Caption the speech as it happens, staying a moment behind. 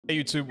Hey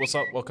YouTube, what's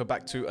up? Welcome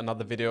back to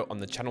another video on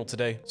the channel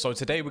today. So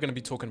today we're going to be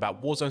talking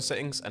about Warzone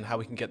settings and how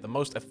we can get the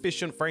most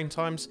efficient frame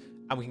times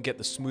and we can get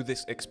the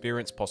smoothest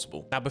experience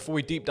possible. Now, before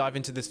we deep dive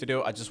into this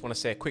video, I just want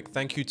to say a quick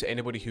thank you to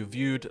anybody who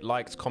viewed,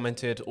 liked,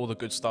 commented, all the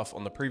good stuff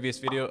on the previous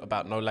video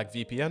about no lag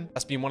VPN.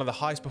 That's been one of the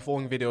highest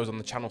performing videos on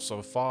the channel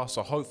so far.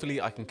 So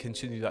hopefully I can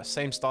continue that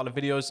same style of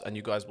videos and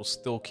you guys will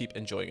still keep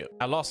enjoying it.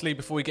 Now, lastly,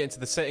 before we get into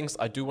the settings,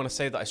 I do want to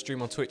say that I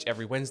stream on Twitch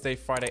every Wednesday,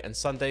 Friday, and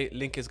Sunday.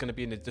 Link is going to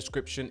be in the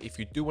description if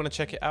you do want to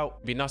check it out.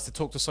 It'd be nice to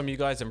talk to some of you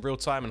guys in real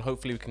time and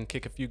hopefully we can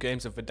kick a few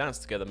games of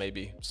Verdansk together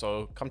maybe.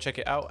 So come check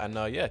it out and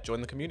yeah, join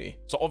the community.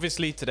 So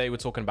obviously today we're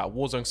talking about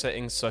Warzone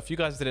settings. So if you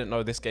guys didn't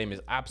know, this game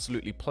is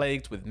absolutely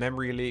plagued with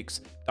memory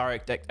leaks,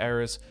 DirectX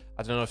errors.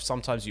 I don't know if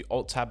sometimes you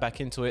alt tab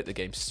back into it, the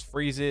game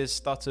freezes,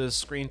 stutters,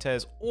 screen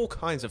tears, all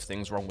kinds of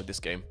things wrong with this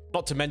game.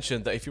 Not to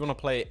mention that if you want to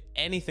play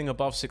anything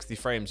above 60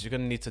 frames, you're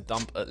going to need to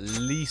dump at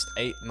least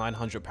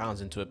 800-900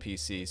 pounds into a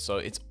PC. So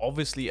it's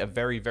obviously a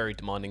very, very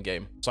demanding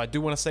game. So I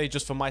do want to say,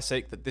 just for my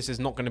sake, that this is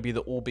not going to be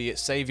the albeit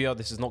savior.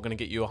 This is not going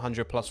to get you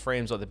 100+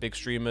 frames like the big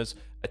streamers.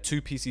 A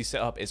 2 PC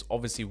setup is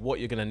obviously what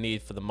you're going to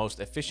need for the most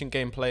efficient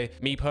gameplay.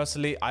 Me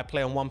personally, I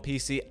play on one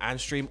PC and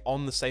stream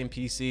on the same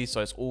PC,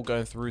 so it's all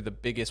going through the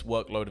biggest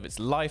workload of its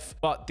life,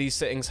 but these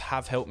settings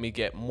have helped me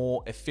get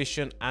more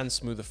efficient and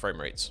smoother frame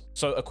rates.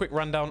 So a quick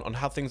rundown on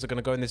how things are going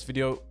to go in this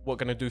video. What we're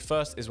going to do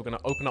first is we're going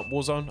to open up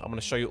Warzone. I'm going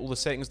to show you all the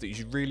settings that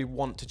you really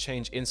want to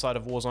change inside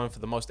of Warzone for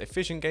the most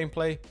efficient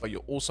gameplay, but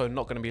you're also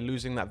not going to be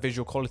losing that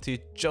visual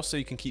quality, just so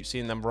you can keep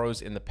seeing them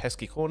rows in the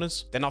pesky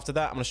corners. Then after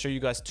that, I'm going to show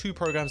you guys 2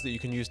 programs that you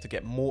can use to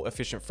get more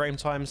efficient frame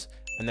times,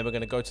 and then we're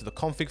going to go to the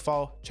config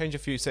file, change a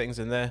few settings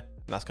in there,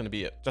 and that's going to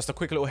be it. Just a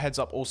quick little heads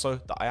up also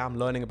that I am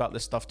learning about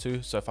this stuff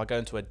too. So if I go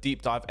into a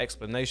deep dive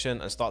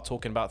explanation and start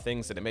talking about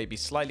things that it may be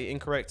slightly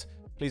incorrect,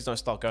 please don't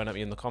start going at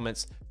me in the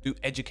comments. Do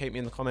educate me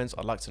in the comments.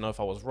 I'd like to know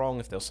if I was wrong,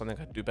 if there was something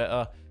I could do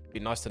better. It'd be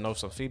nice to know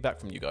some feedback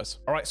from you guys.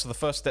 All right, so the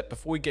first step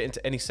before we get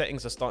into any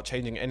settings or start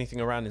changing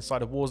anything around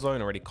inside of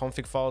Warzone or any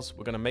config files,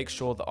 we're going to make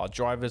sure that our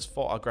drivers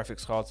for our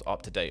graphics cards are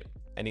up to date.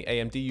 Any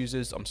AMD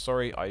users, I'm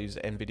sorry, I use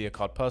an nVidia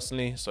card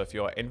personally. So if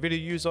you're an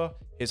nVidia user,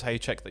 here's how you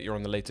check that you're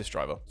on the latest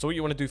driver. So what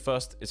you want to do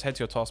first is head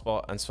to your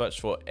taskbar and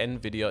search for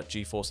nVidia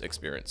GeForce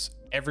Experience.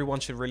 Everyone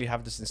should really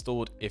have this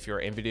installed if you're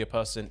an nVidia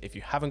person. If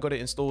you haven't got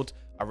it installed,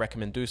 I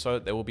recommend do so.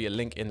 There will be a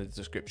link in the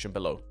description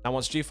below. Now,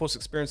 once GeForce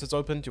Experience is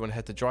opened, you want to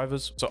head to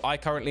drivers. So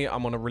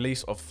I'm on a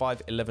release of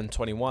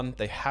 5.11.21.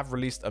 They have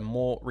released a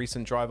more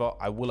recent driver.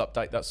 I will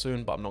update that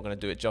soon, but I'm not going to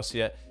do it just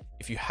yet.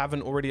 If you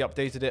haven't already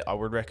updated it, I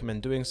would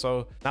recommend doing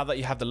so. Now that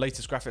you have the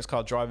latest graphics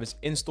card drivers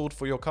installed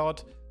for your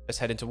card, let's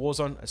head into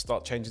Warzone and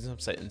start changing some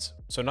settings.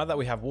 So now that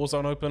we have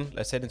Warzone open,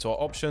 let's head into our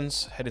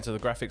options, head into the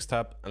graphics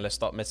tab, and let's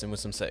start messing with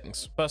some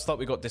settings. First up,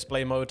 we got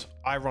display mode.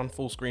 I run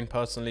full screen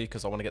personally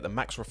because I want to get the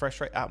max refresh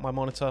rate out of my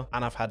monitor,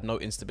 and I've had no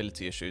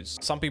instability issues.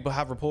 Some people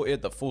have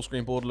reported that full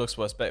screen border looks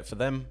worse better for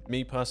them.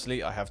 Me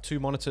personally, I have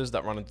 2 monitors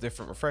that run at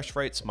different refresh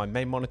rates. My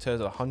main monitor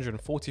is at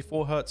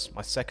 144 Hz.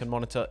 My second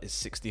monitor is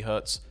 60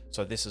 Hz.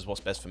 So this is what's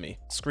best for me.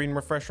 Screen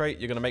refresh rate,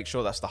 you're going to make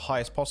sure that's the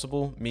highest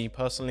possible. Me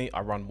personally,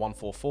 I run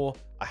 144.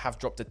 I have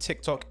dropped a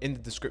TikTok in the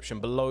description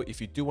below if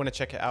you do want to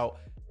check it out,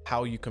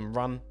 how you can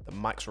run the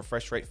max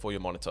refresh rate for your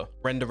monitor.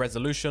 Render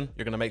resolution,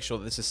 you're going to make sure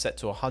that this is set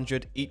to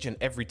 100 each and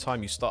every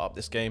time you start up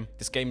this game.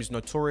 This game is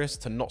notorious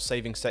to not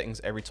saving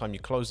settings every time you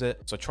close it.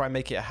 So try and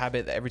make it a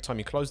habit that every time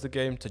you close the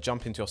game to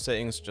jump into your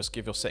settings, just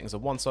give your settings a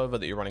once over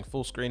that you're running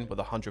full screen with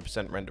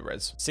 100% render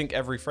res. Sync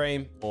every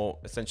frame, or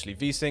essentially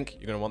VSync,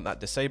 you're going to want that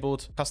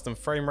disabled. Custom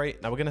frame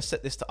rate, now we're going to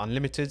set this to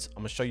unlimited.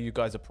 I'm going to show you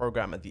guys a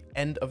program at the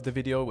end of the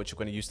video which you're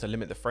going to use to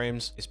limit the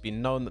frames. It's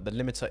been known that the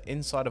limiter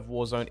inside of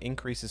Warzone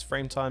increases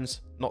frame times.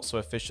 Not so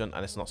efficient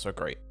and it's not so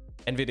great.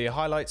 nVidia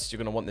highlights, you're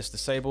going to want this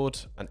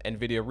disabled, and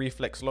nVidia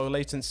reflex low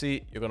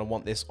latency, you're going to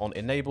want this on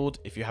enabled.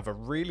 If you have a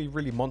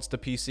really monster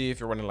PC, if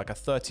you're running like a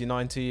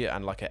 3090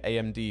 and like an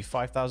AMD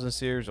 5000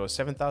 series or a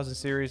 7000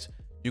 series,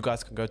 you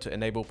guys can go to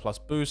enable plus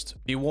boost.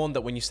 Be warned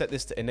that when you set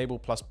this to enable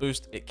plus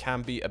boost, it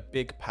can be a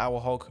big power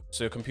hog.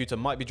 So your computer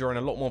might be drawing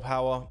a lot more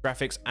power.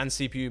 Graphics and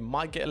CPU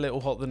might get a little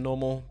hotter than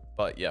normal,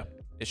 but yeah,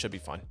 it should be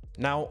fine.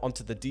 Now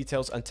onto the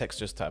details and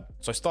textures tab.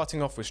 So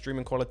starting off with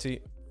streaming quality,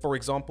 for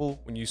example,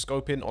 when you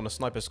scope in on a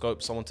sniper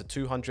scope someone to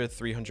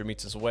 200-300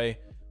 meters away,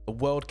 the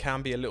world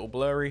can be a little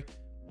blurry.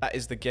 That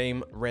is the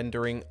game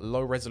rendering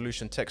low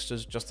resolution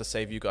textures just to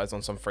save you guys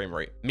on some frame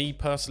rate. Me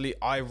personally,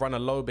 I run a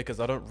low because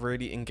I don't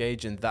really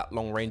engage in that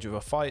long range of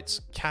a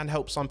fight. Can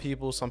help some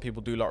people. Some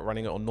people do like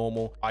running it on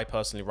normal. I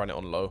personally run it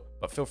on low,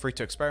 but feel free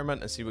to experiment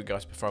and see what you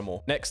guys prefer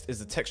more. Next is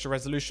the texture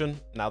resolution.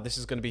 Now this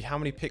is going to be how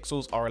many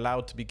pixels are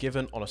allowed to be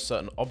given on a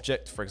certain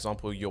object, for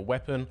example, your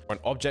weapon or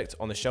an object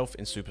on the shelf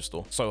in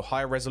Superstore. So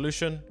higher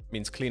resolution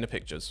means cleaner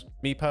pictures.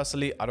 Me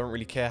personally, I don't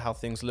really care how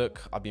things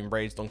look. I've been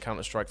raised on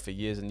Counter-Strike for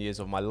years and years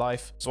of my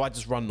life, so I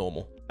just run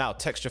normal. Now,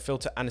 texture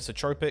filter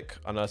anisotropic,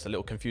 I know it's a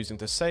little confusing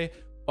to say,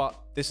 but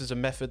this is a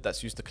method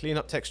that's used to clean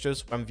up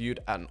textures when viewed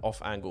at an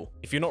off angle.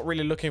 If you're not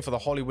really looking for the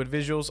Hollywood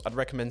visuals, I'd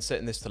recommend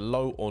setting this to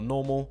low or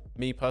normal.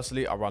 Me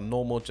personally, I run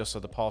normal just so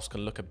the paths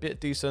can look a bit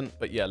decent,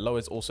 but yeah, low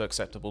is also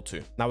acceptable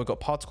too. Now we've got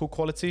particle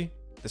quality.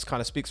 This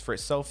kind of speaks for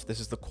itself. This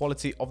is the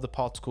quality of the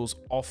particles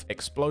off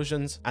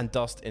explosions and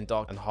dust in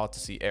dark and hard to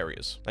see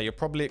areas. Now you're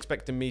probably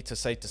expecting me to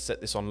say to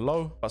set this on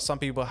low, but some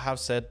people have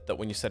said that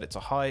when you set it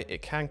to high,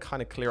 it can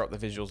kind of clear up the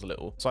visuals a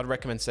little. So I'd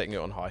recommend setting it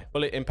on high.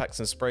 Bullet impacts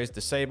and sprays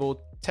disabled,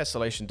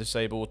 tessellation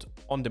disabled,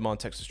 on-demand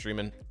texture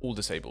streaming, all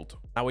disabled.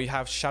 Now we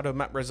have shadow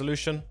map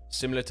resolution,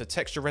 similar to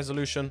texture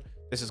resolution.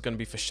 This is going to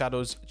be for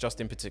shadows just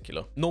in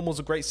particular. Normal's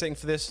a great setting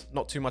for this,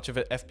 not too much of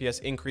an FPS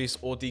increase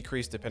or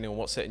decrease depending on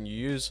what setting you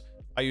use.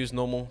 I use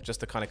normal just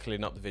to kind of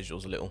clean up the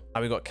visuals a little.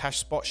 Now we've got cache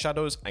spot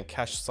shadows and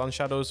cache sun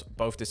shadows,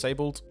 both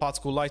disabled.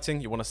 Particle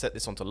lighting, you want to set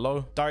this onto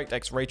low.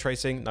 DirectX ray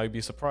tracing, now you'd be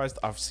surprised,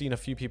 I've seen a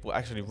few people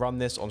actually run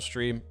this on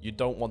stream. You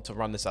don't want to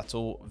run this at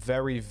all.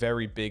 Very,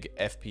 very big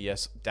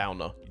FPS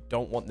downer. You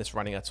don't want this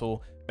running at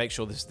all. Make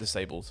sure this is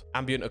disabled.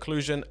 Ambient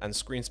occlusion and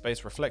screen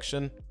space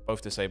reflection,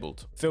 both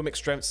disabled. Filmic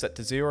strength set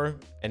to 0,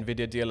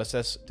 nVidia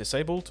DLSS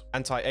disabled.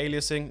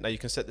 Anti-aliasing, now you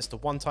can set this to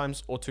 1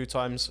 times or 2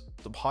 times.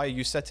 The higher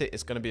you set it,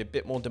 it's going to be a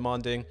bit more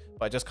demanding,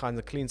 but it just kind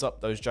of cleans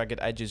up those jagged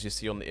edges you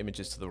see on the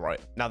images to the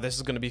right. Now this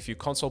is going to be for you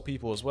console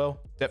people as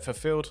well. Depth of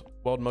field,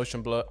 world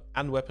motion blur,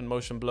 and weapon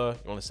motion blur.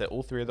 You want to set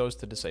all 3 of those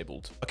to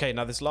disabled. Okay,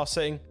 now this last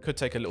setting could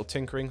take a little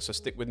tinkering, so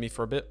stick with me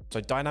for a bit.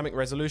 So dynamic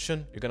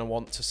resolution, you're going to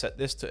want to set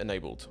this to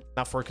enabled.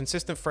 Now for a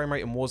consistent frame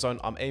rate in Warzone,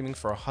 I'm aiming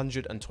for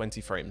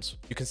 120 frames.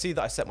 You can see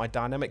that I set my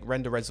dynamic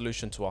render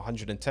resolution to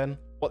 110.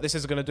 What this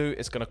is going to do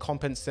is going to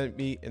compensate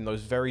me in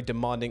those very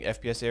demanding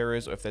FPS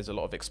areas, or if there's a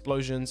lot of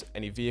explosions,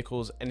 any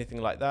vehicles,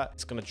 anything like that.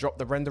 It's going to drop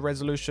the render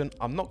resolution.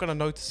 I'm not going to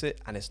notice it,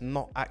 and it's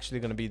not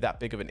actually going to be that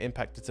big of an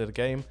impact to the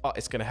game, but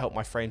it's going to help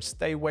my frames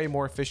stay way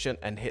more efficient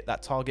and hit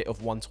that target of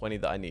 120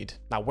 that I need.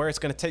 Now, where it's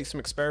going to take some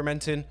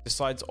experimenting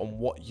decides on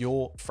what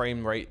your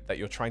frame rate that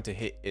you're trying to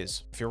hit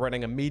is. If you're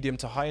running a medium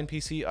to high-end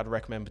PC, I'd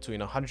recommend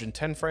between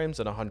 110 frames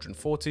and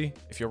 140.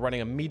 If you're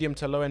running a medium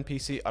to low-end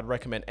PC, I'd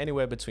recommend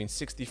anywhere between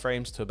 60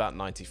 frames to about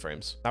 90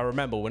 frames. Now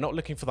remember, we're not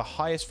looking for the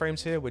highest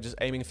frames here, we're just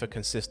aiming for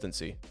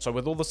consistency. So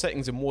with all the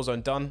settings in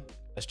Warzone done,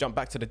 let's jump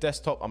back to the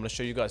desktop. I'm going to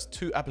show you guys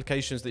 2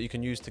 applications that you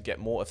can use to get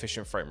more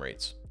efficient frame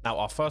rates. Now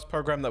our first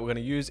program that we're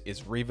going to use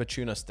is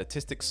Rivatuner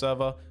Statistics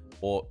Server,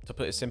 or to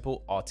put it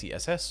simple,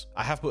 RTSS.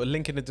 I have put a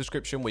link in the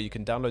description where you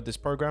can download this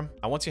program.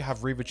 And once you have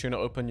Rivatuner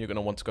open, you're going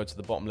to want to go to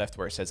the bottom left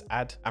where it says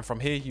add. And from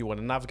here, you want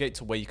to navigate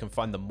to where you can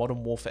find the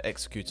Modern Warfare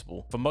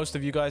executable. For most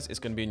of you guys, it's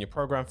going to be in your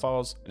program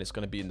files, and it's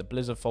going to be in the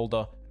Blizzard folder,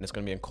 and it's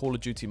going to be in Call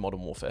of Duty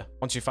Modern Warfare.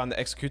 Once you find the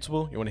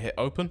executable, you want to hit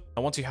open.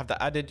 And once you have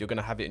that added, you're going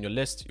to have it in your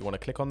list. You want to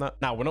click on that.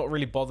 Now, we're not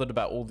really bothered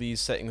about all these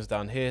settings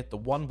down here. The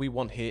one we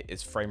want here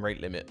is frame rate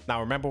limit.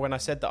 Now, remember when I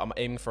said that I'm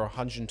aiming for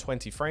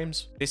 120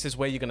 frames? This is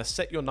where you're going to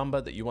set your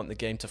number that you want the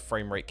game to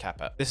frame rate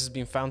cap at. This has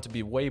been found to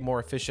be way more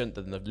efficient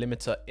than the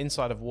limiter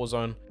inside of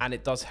Warzone, and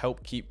it does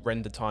help keep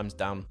render times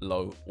down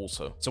low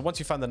also. So once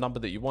you find the number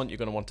that you want, you're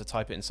going to want to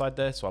type it inside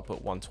there. So I'll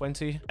put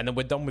 120, and then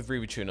we're done with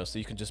Rivatuner. So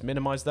you can just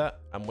minimize that,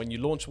 and when you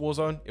launch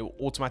Warzone, it will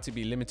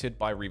automatically be limited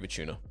by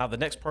Rivatuner. Now the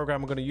next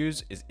program we're going to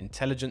use is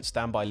Intelligent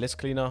Standby List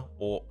Cleaner,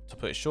 or to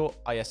put it short,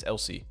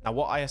 ISLC. Now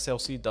what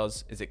ISLC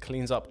does is it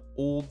cleans up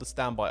all the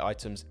standby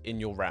items in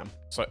your RAM.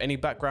 So any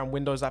background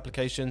Windows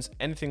applications,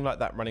 anything like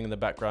that running in the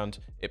background,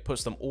 it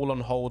puts them all on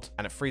hold,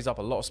 and it frees up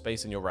a lot of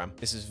space in your RAM.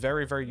 This is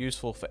very, very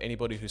useful for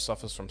anybody who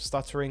suffers from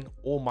stuttering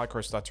or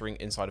micro stuttering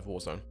inside of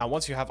Warzone. And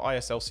once you have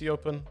ISLC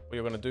open, what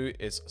you're going to do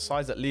is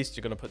size at least,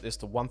 you're going to put this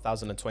to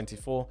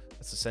 1024.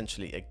 That's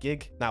essentially a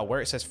gig. Now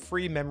where it says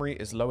free memory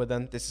is lower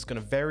than, this is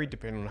going to vary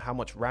depending on how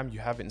much RAM you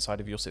have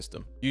inside of your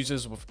system.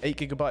 Users with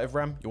 8GB of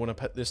RAM, you want to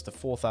put this to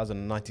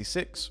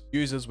 4096.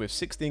 Users with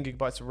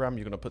 16GB of RAM,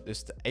 you're going to put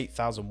this to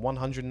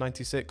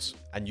 8196.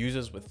 And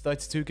users with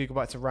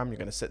 32GB of RAM, you're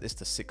going to set this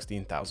to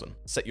 16,000.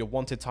 Set your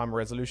wanted timer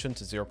resolution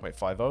to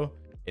 0.50.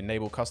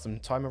 Enable custom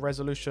timer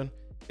resolution.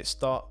 Hit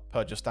start,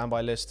 purge your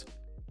standby list,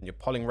 and your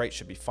polling rate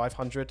should be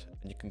 500,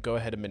 and you can go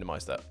ahead and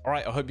minimize that. All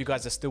right, I hope you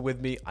guys are still with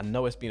me. I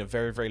know it's been a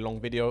very, very long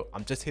video.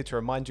 I'm just here to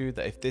remind you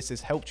that if this has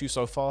helped you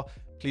so far,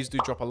 please do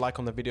drop a like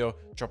on the video,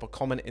 drop a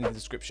comment in the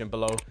description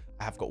below.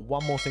 I have got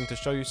one more thing to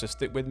show you, so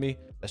stick with me.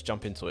 Let's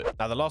jump into it.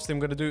 Now, the last thing I'm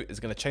going to do is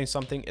going to change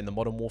something in the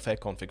Modern Warfare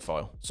config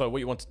file. So what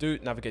you want to do,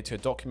 navigate to your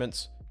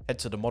documents, head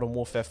to the Modern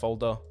Warfare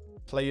folder,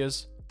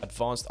 players,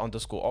 advanced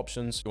 _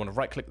 options. You want to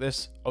right click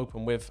this,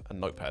 open with a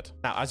notepad.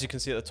 Now, as you can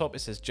see at the top, it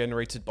says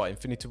generated by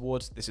Infinity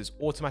Wards. This is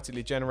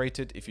automatically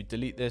generated. If you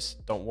delete this,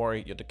 don't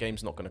worry, the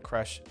game's not going to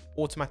crash.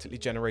 Automatically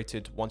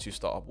generated once you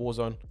start up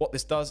Warzone. What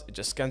this does, it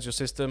just scans your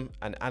system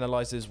and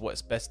analyzes what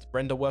its best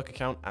render work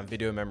account and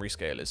video memory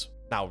scale is.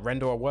 Now,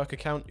 render or work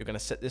account, you're going to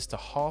set this to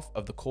half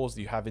of the cores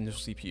that you have in your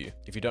CPU.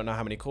 If you don't know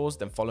how many cores,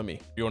 then follow me.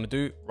 What you want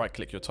to do, right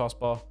click your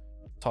taskbar,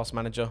 task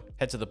manager,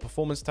 head to the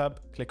performance tab,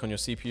 click on your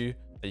CPU.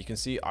 You can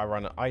see I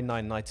run an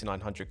i9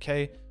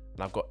 9900K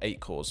and I've got 8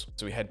 cores.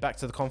 So we head back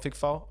to the config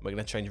file. We're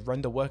going to change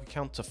render worker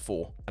count to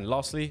 4. And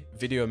lastly,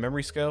 video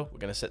memory scale, we're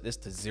going to set this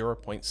to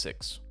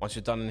 0.6. Once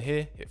you're done in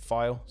here, hit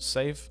file,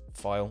 save,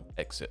 file,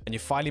 exit. And you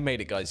finally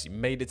made it, guys. You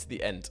made it to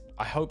the end.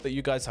 I hope that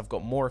you guys have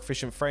got more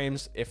efficient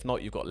frames. If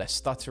not, you've got less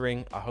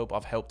stuttering. I hope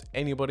I've helped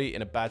anybody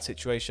in a bad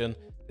situation.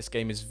 This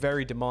game is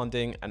very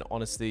demanding, and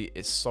honestly,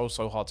 it's so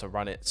hard to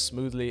run it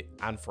smoothly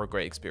and for a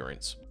great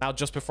experience. Now,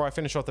 just before I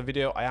finish off the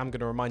video, I am going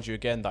to remind you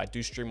again that I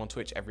do stream on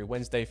Twitch every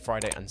Wednesday,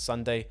 Friday, and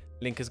Sunday.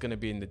 Link is going to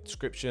be in the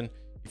description.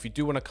 If you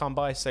do want to come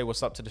by, say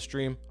what's up to the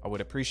stream, I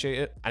would appreciate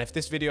it. And if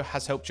this video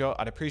has helped you out,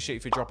 I'd appreciate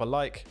if you drop a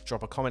like,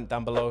 drop a comment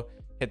down below,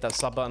 hit that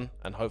sub button,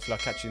 and hopefully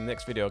I'll catch you in the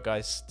next video,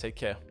 guys. Take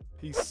care.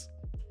 Peace.